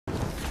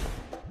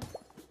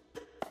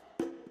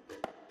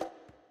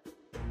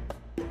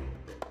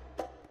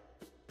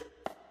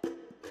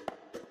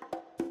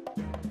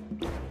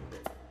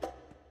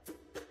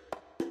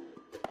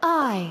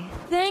Aye,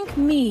 thank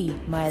me,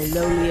 my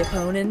lowly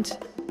opponent.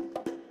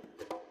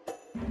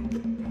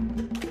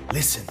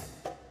 Listen,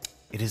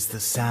 it is the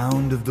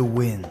sound of the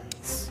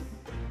winds.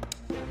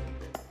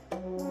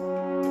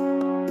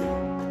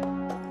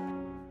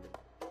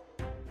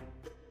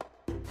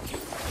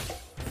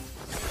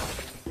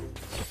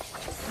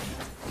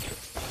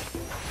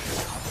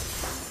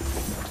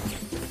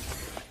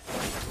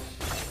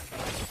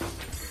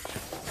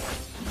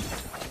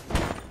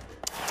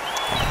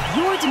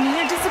 Your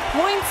demeanor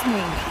disappoints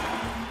me.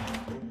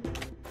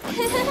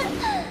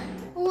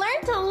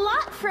 Learned a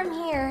lot from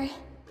here.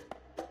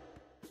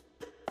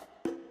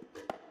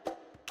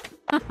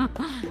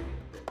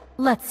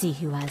 Let's see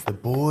who has... The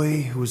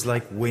boy who was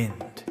like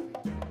wind.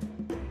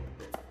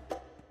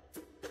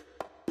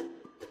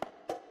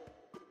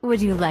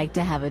 Would you like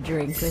to have a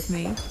drink with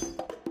me?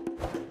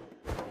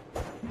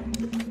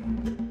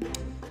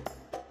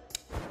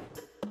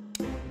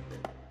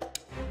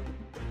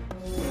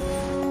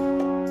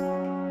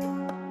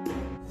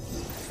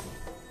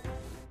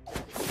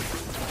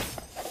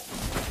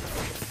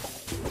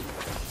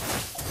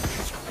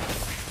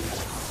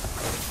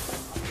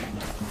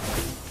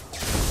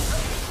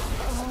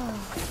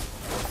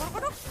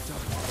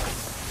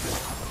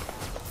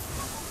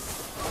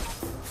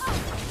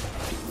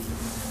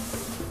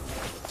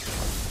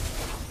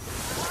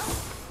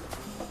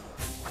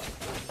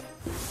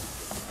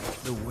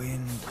 The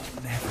wind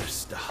never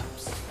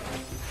stops.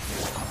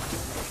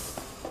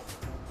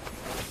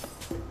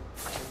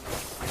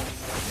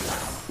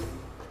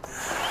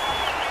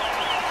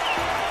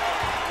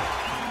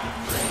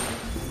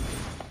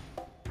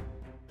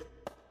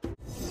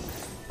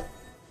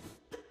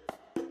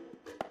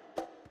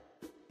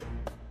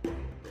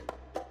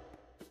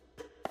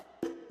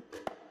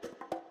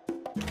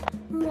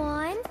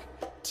 One,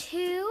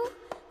 two,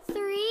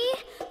 three,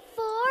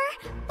 4,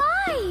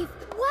 5.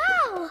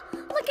 Wow!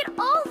 Look at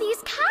all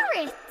these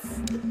carrots!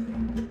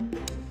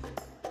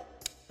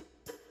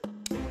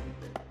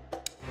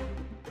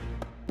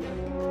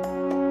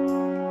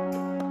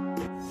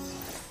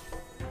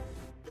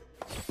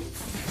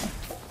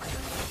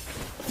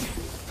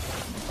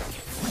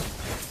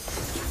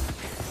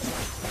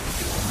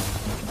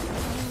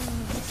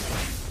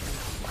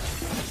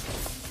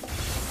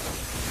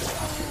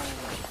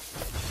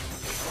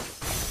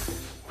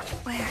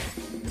 Where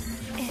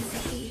is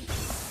he?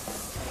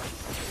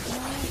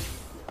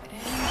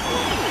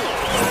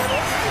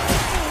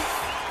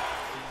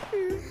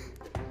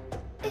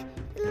 It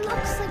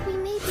looks like we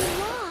may be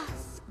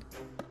lost.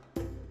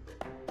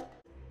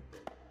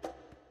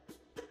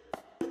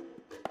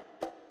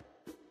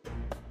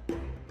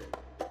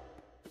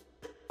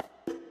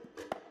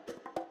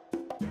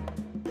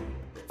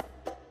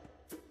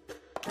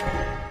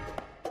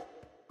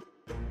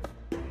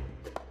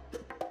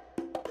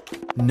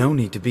 No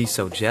need to be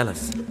so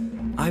jealous.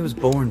 I was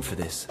born for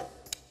this.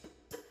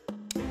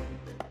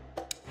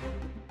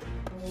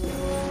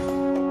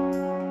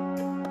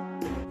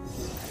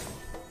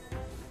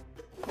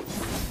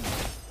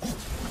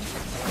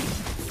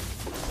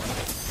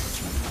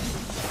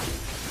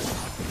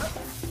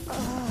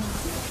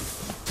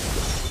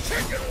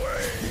 The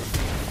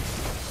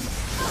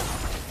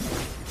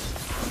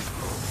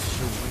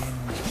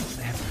wind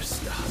never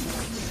stops.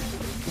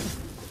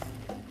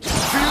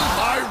 Feel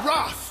my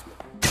wrath!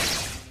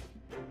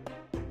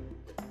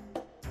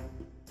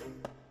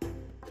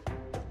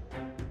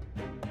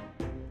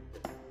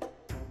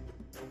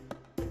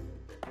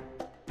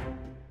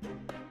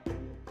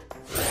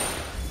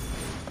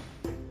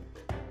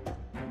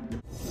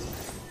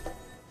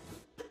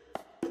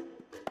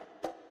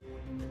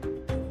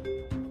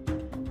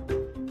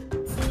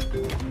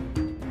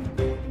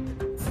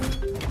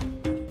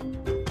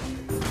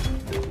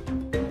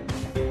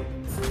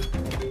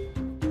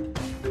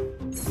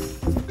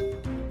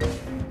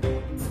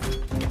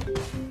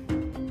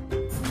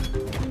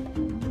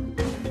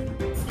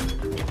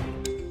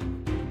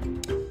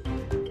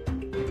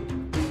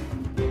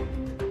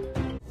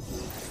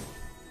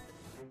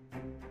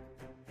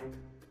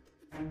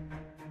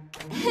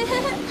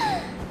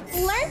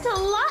 Learned a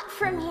lot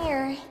from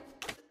here.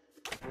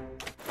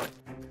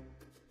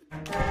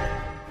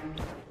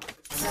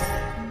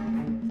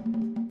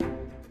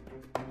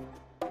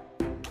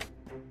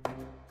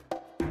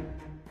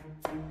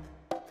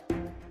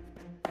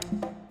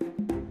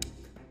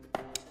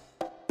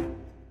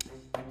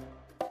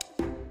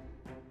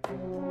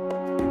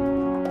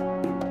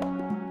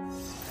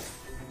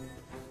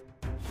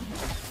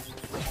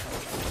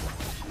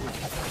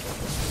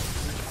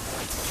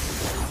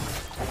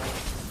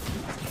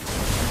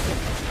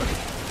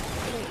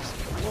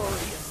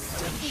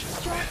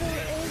 Struggle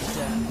is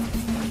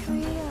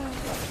real.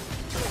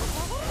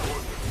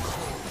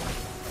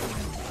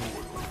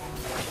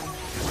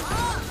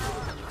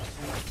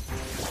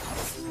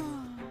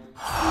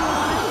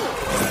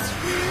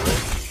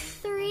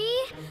 Three,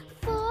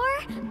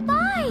 4,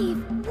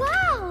 5.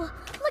 Wow!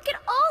 Look at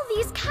all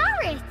these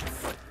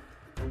carrots.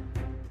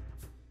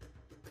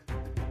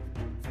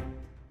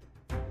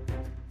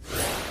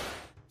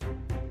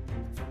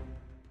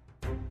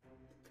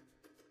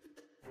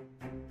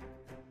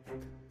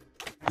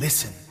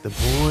 Listen, the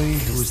boy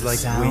who is like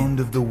the sound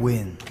of the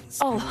wind.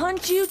 I'll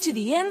hunt you to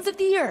the ends of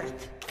the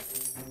earth.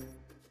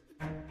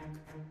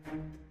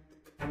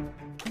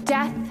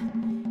 Death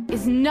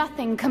is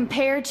nothing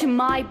compared to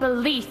my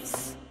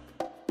beliefs.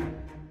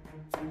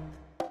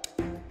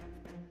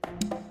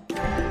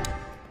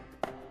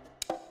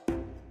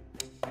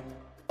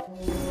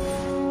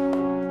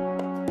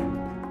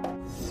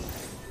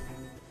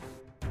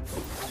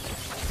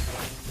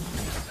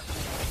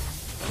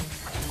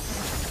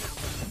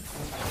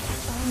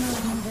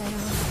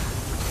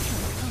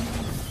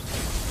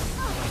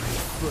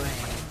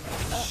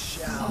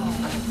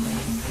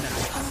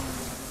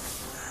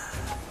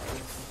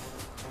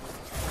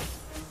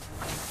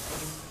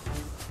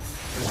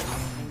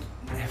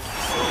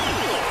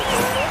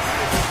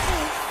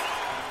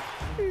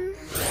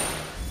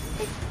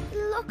 It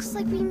looks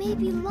like we may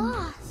be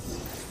lost.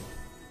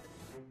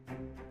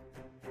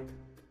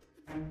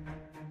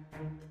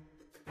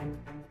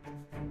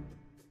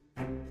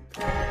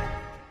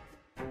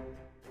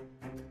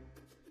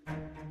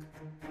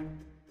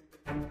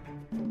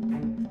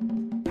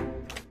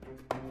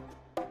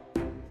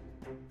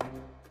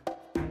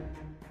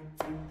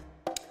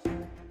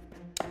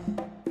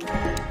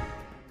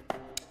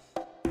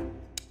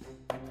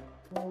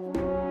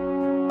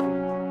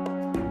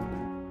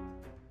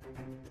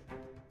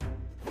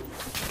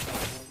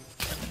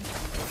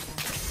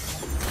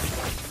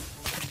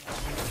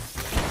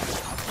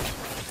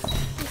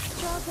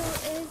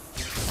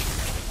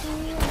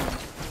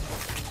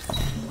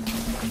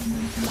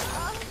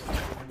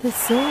 The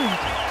sword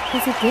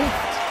is a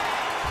gift.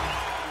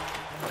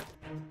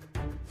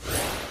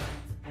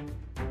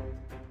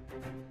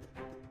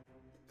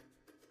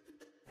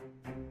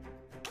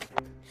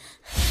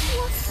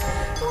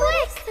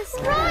 Quick!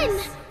 Run!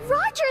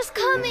 Roger's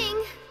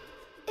coming!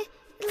 It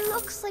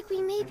looks like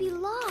we may be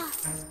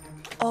lost.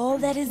 All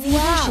that is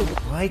evil.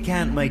 Why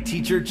can't my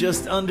teacher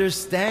just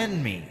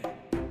understand me?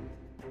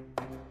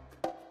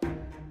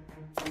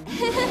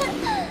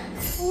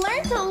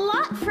 Learned a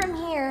lot from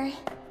here.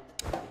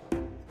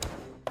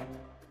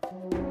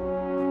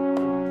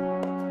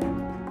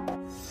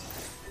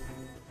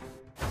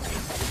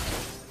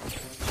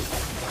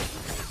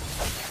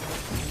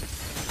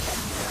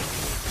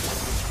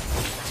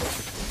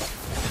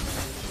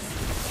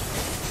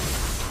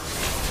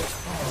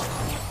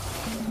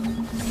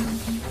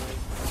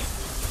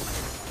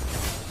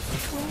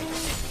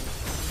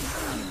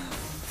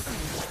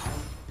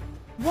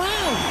 Wow,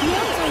 the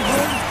outside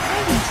world is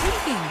quite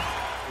intriguing.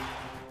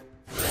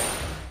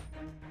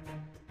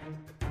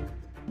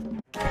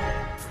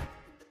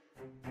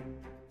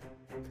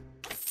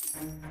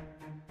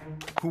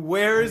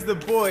 Where is the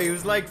boy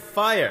who's like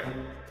fire?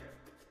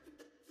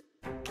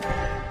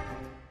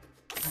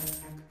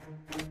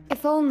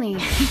 If only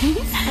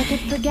I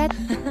could forget.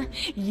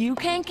 You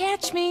can't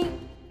catch me.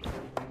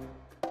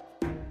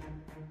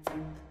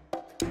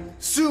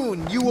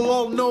 Soon you will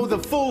all know the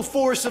full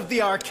force of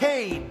the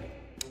arcane!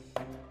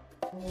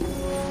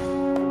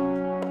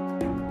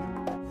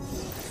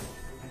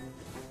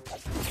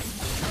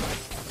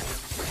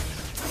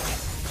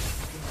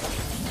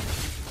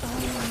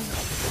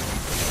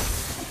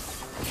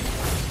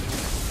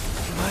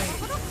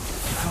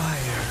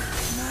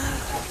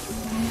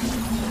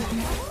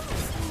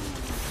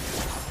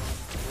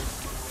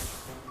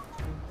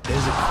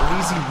 There's a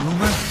crazy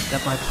rumor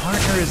that my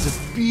partner is a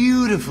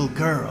beautiful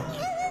girl.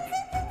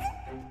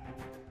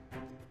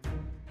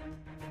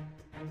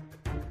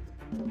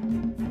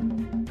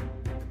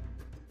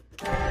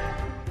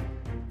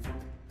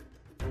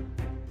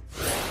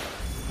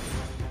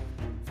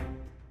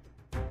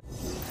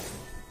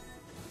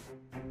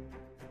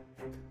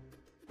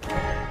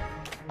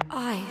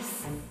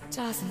 Ice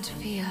doesn't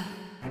feel.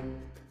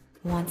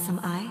 Want some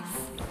ice?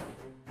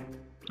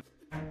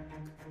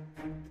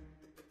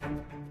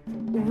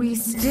 We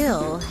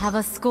still have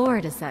a score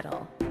to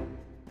settle.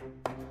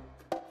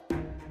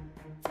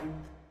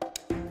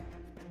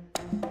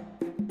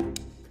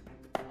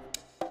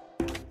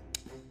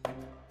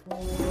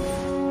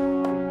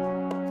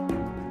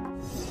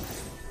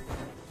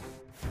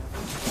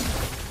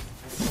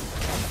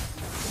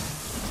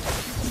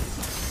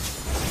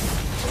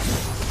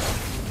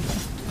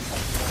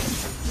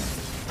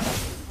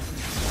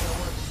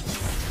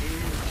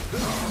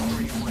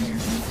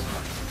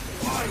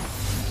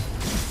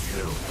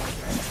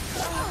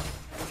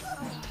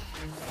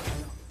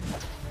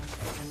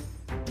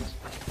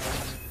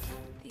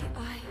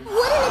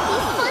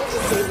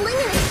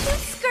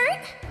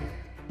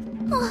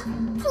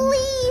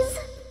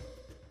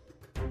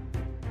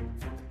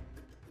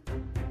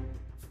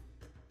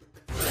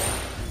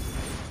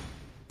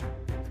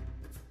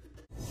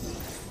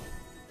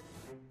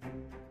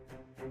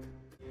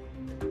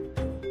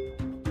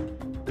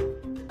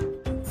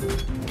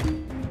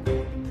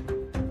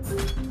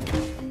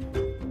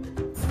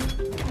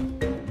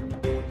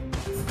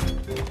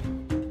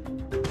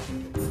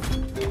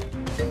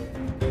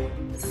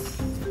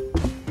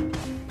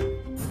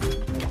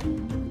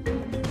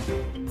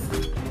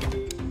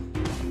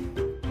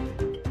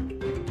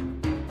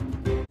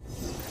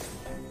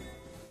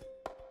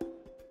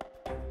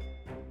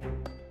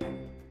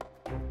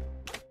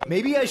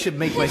 Maybe I should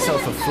make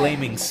myself a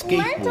flaming Learned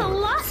a skateboard.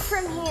 lot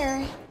from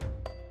here.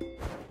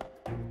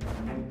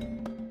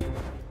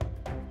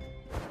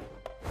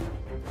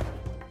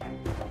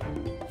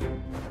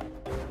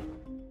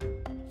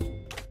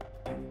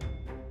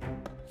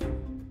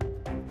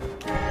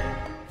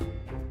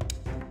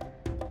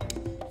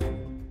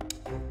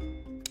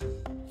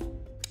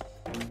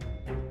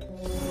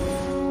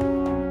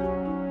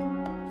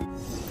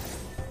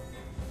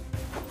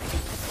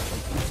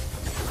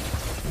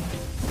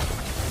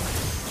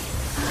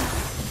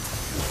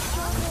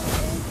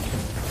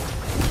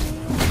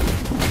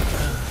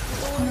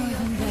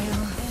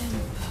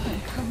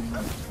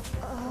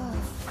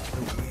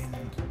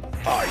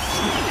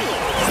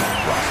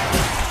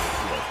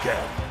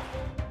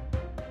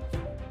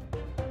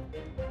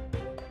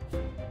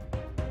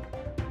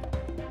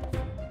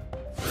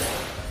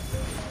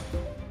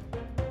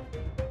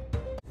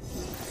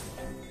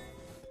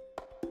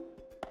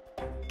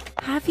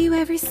 Have you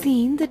ever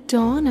seen the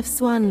dawn of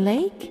Swan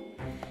Lake?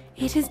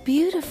 It is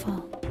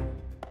beautiful.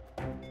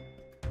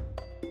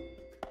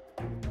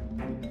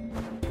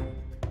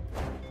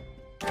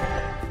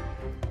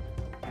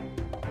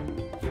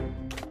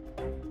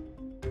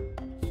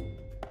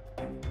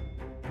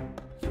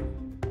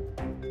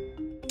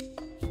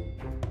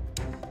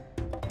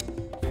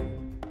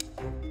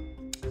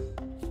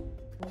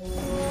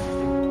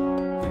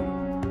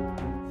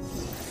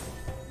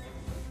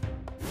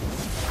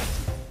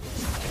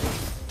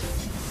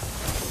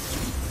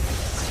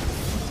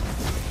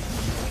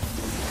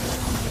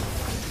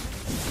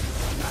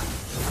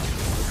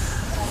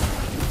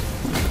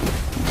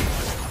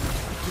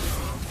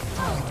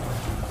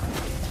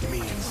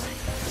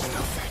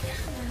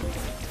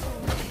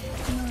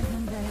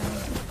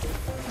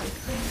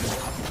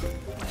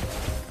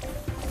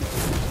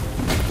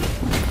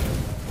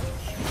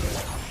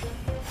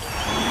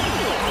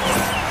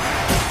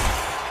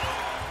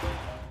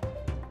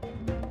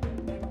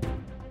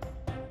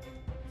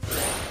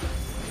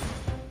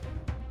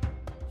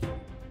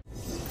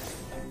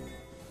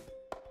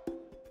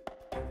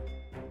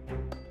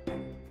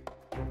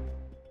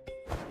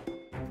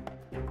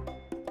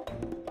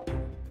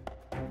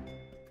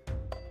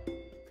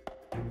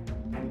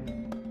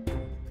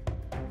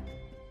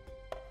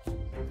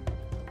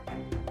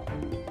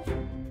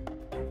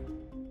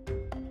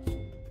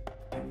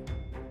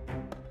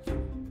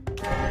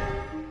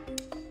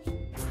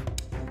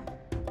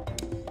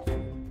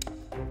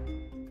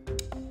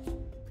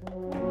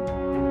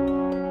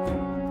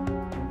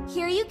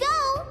 Here you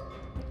go!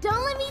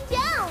 Don't let me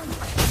down!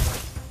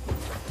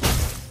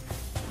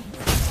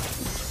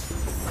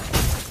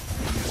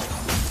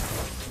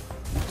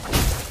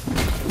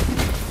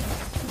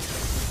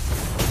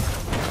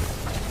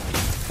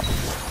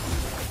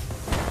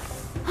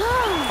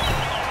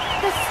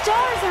 The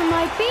stars are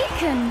my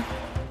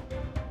beacon!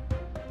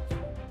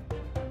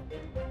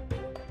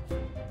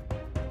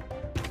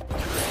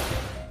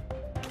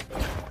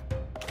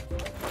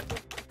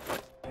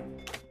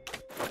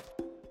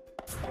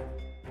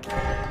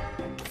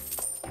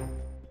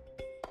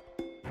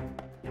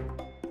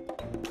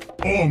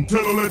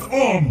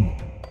 Telolet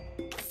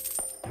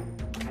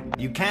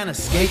You can't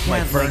escape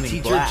my flaming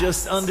teacher, blast.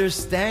 just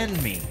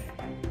understand me.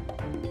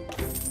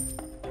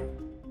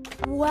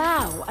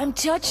 Wow, I'm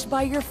touched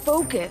by your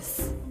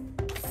focus.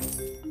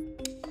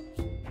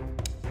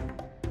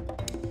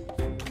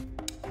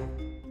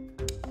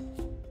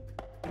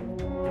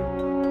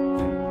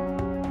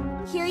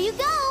 Here you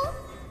go!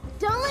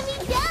 Don't let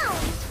me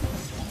down!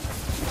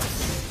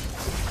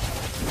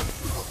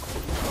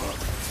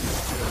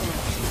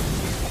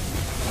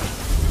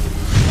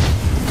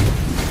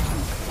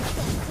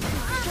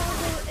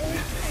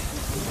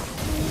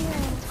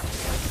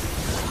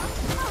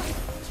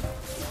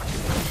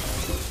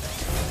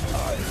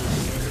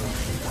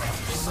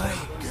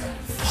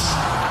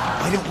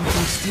 Why don't we go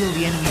steal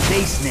the enemy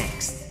base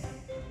next?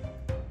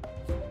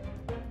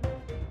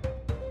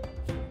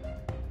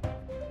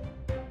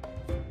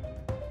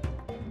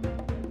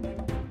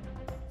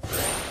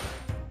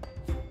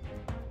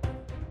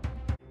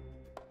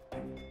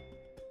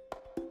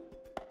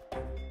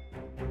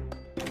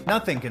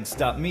 Nothing can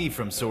stop me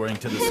from soaring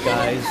to the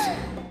skies.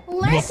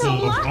 Learned a Muscle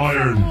of lot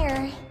iron. from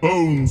here.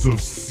 Bones of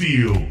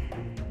steel.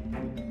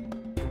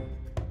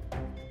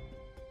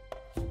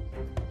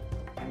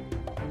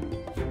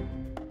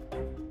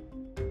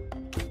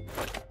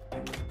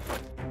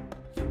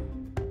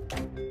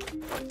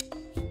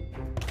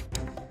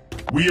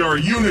 We are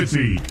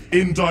unity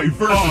in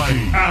diversity.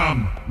 I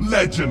am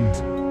legend.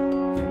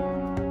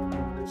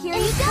 Here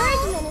you go!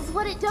 Encouragement is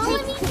what it takes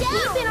to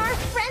deepen our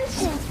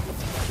friendship.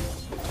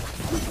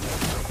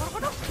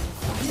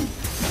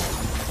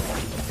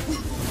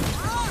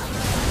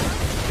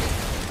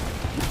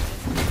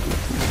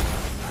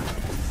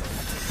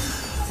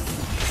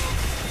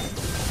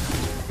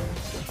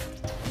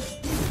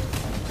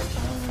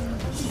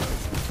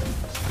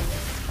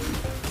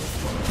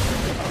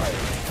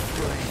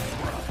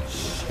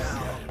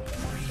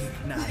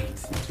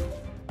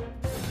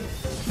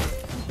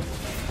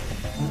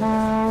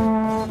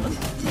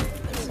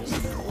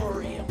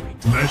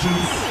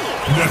 Legends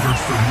never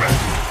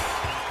surrender.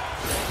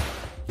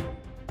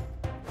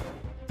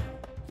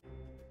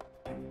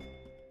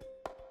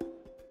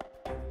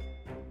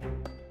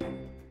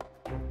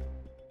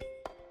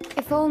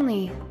 If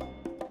only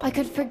I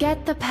could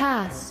forget the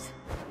past.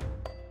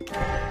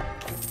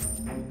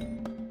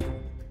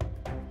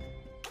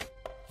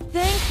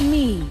 Thank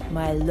me,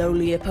 my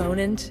lowly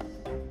opponent.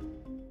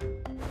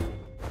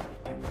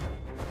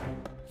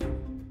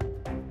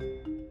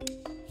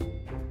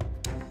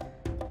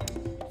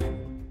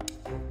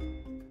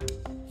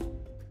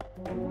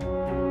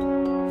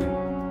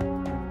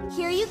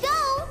 Here you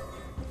go!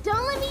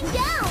 Don't let me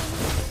down!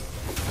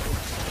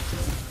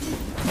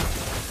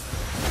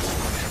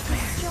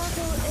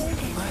 Struggle is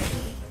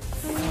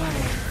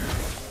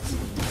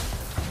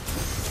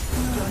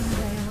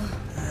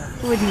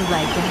Wouldn't you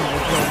like to have a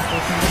drink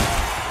with me?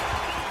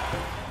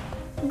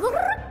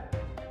 Grrr.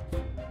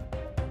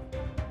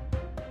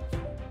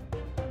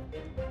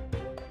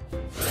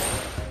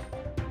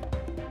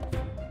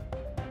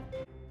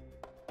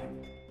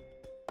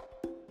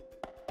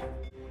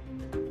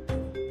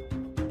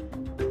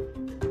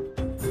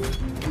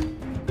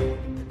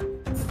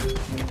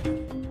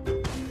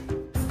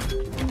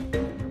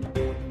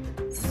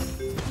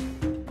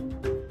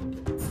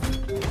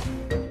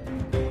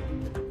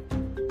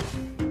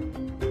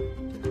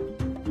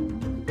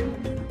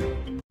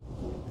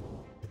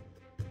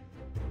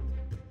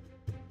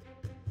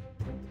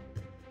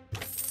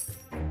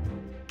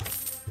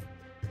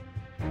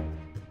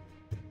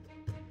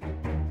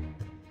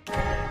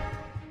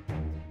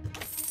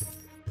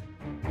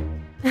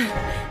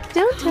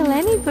 Don't tell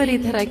anybody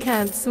that I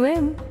can't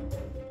swim.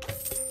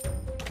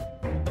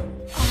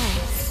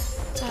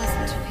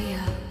 Doesn't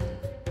feel.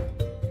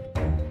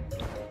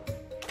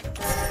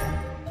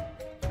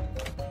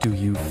 Do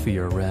you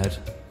fear red?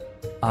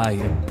 I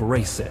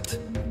embrace it.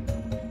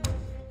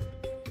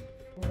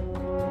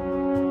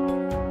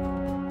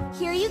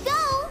 Here you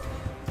go!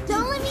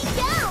 Don't let me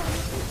down!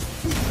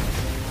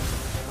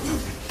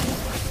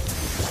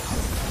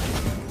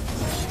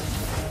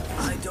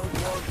 I don't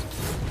want...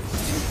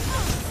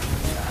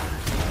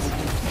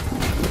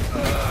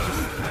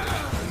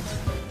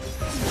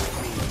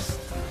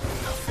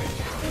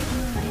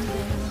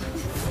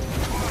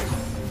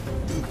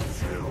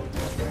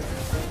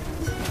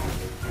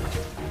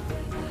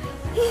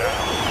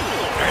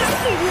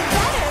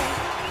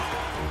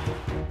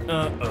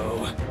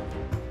 Uh-oh.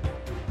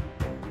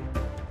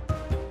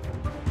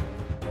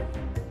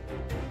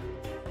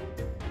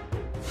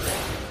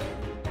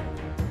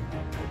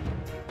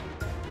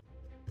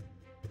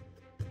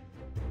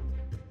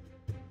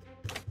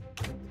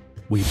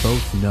 We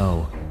both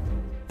know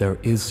there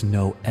is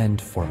no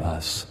end for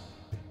us.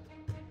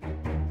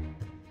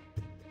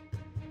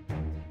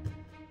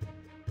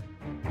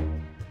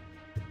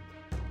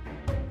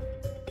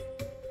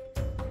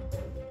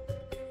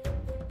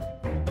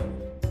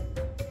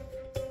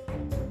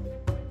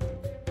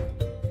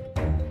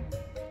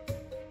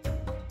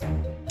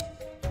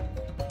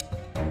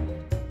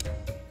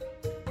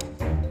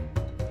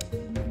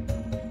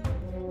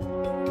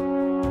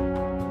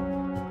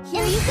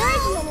 Here you go!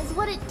 Encouragement is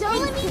what it does.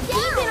 Don't let me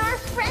down! Deepen our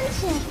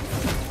friendship!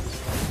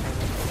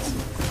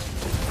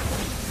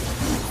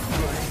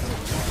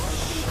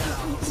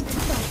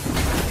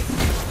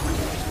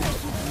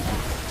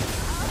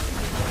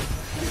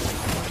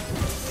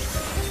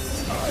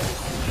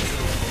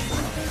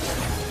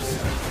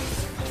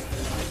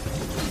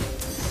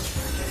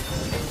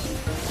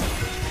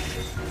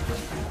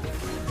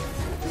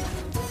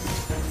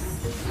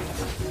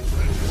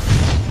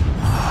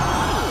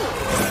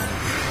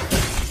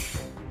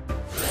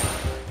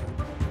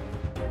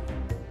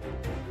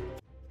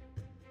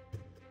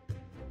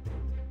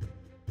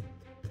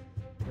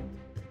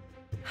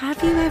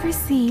 Have you ever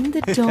seen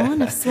the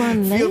dawn of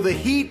Swan Lake? Feel the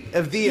heat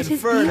of the It is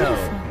inferno.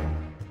 beautiful.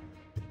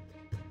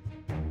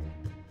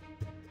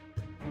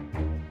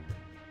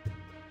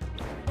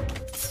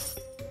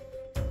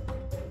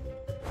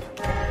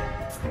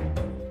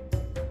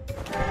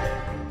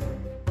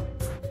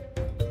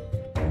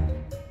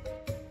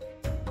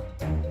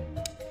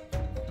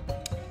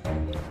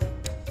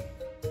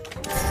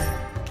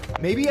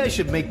 Maybe I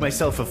should make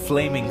myself a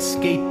flaming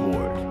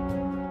skateboard.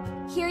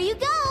 Here you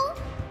go!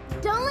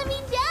 Don't let me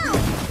down!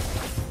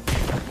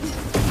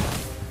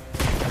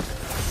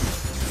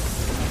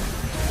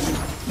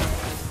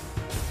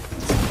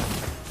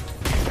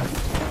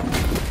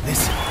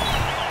 Listen,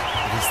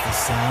 it is the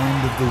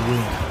sound of the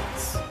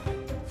winds.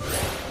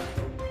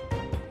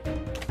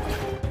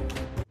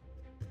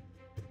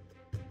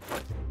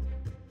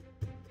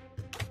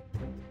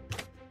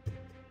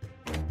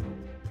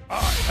 I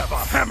have a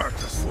hammer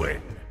to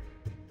swing.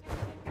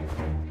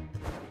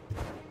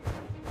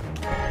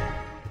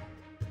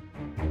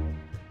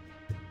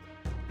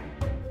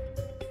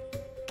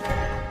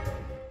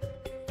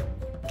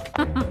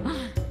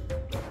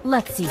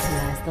 Let's see who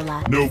has the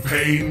last. No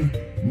pain,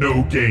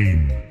 no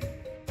gain.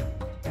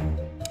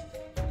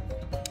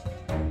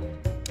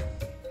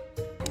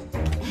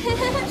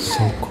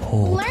 So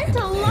cold Learn and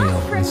to love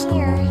pale from is the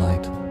here.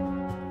 moonlight,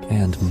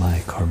 and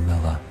my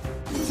Carmilla.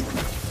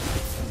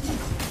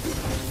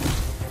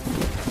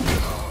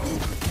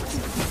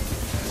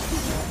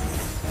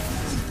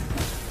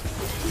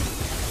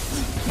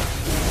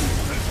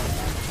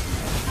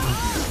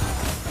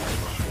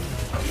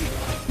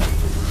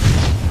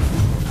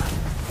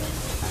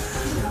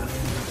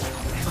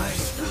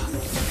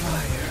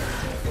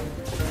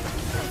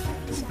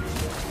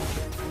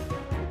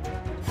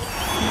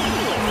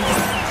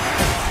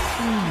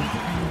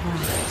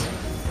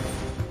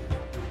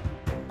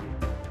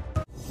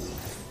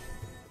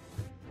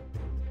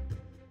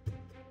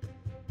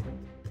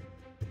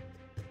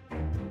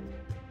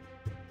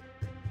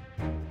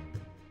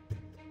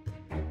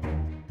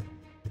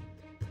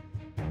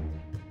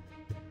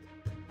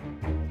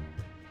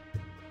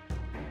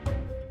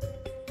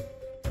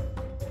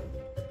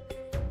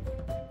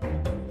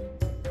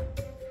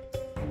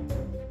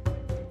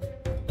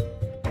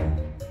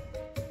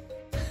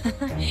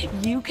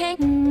 You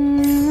can.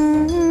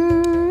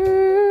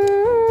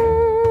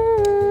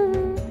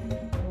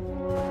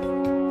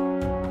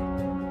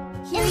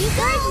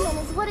 Encouragement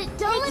is what it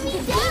takes to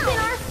deepen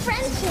our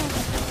friendship.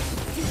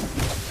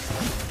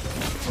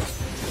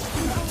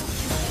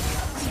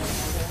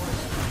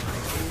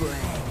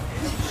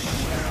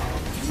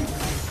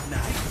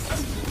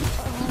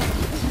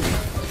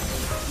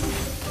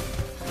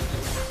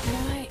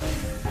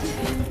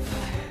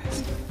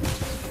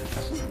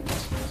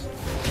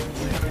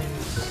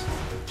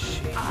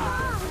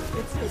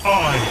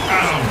 I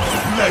am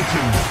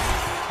legend.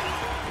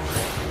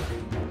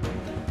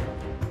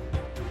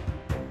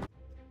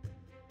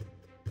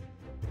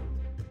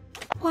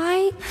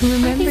 Why?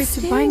 Remember to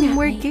staring buy me at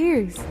more me?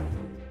 gears.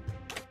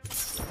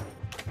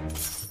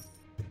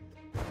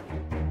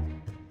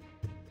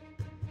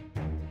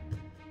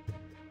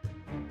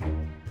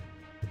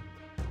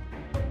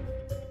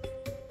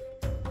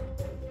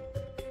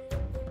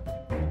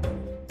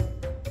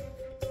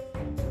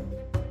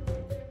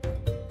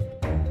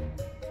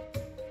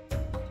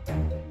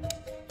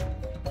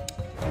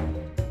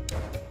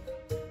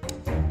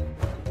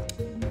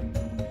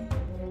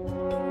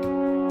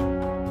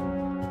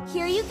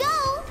 Here you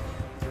go.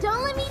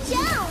 Don't let me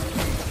down.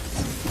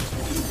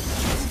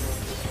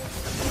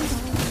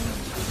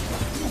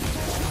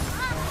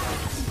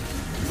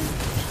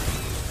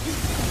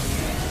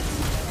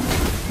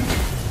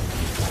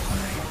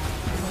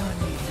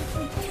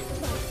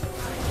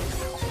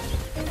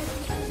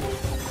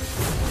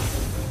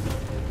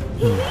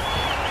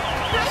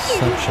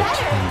 Such a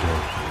tender,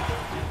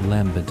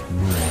 lambent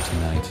moon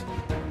tonight.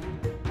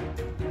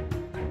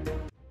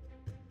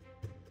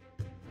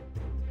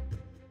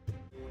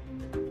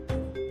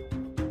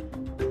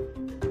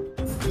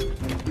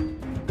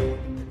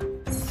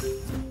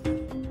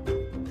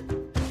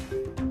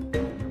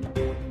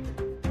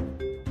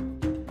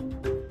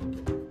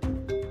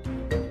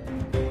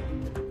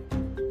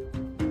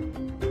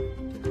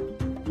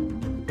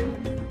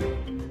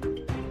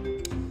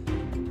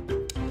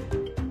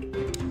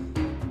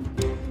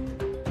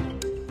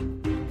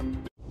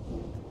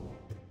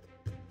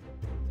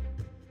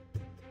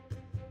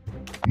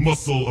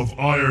 Muscle of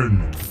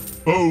iron,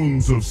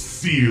 bones of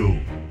steel.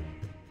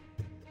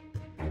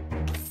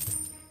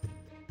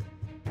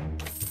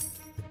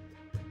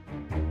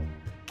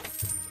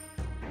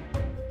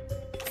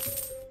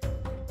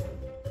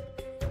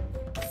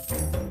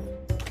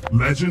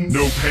 Legend,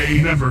 no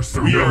pain, never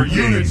surrender. We are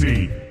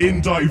unity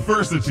in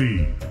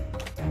diversity.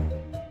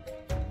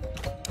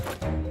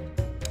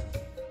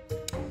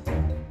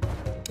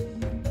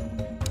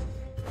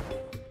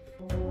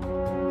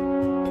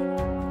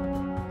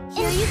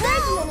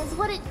 Encouragement is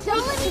what it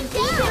takes to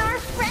deepen our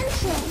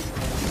friendship.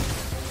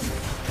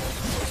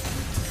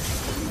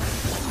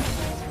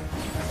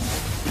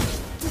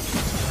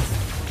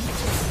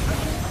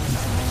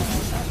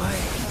 My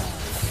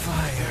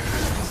fire.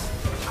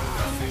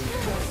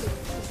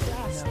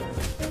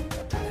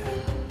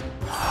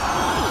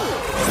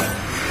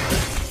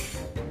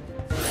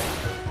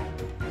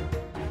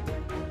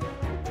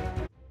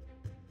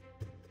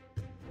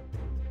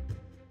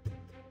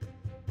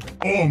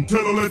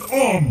 Telolet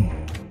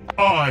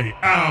I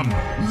am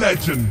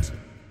legend.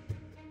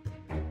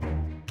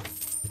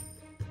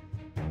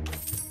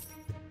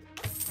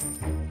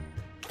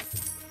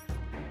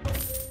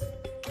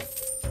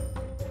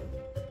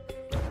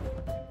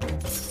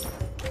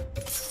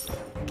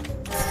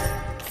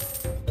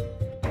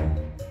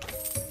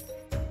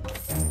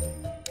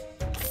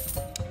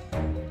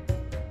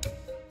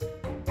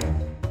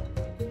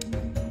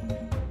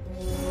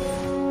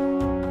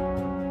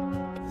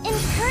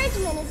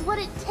 Encouragement is what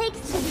it takes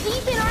to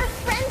deepen our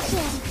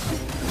friendship.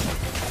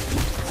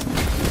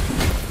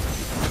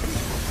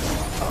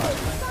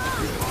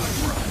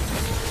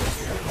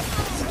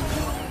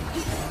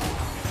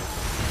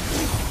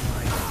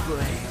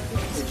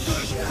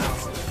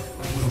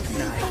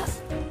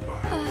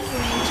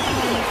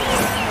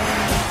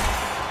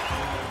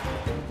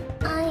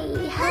 I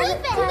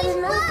haven't had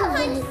enough of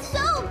this.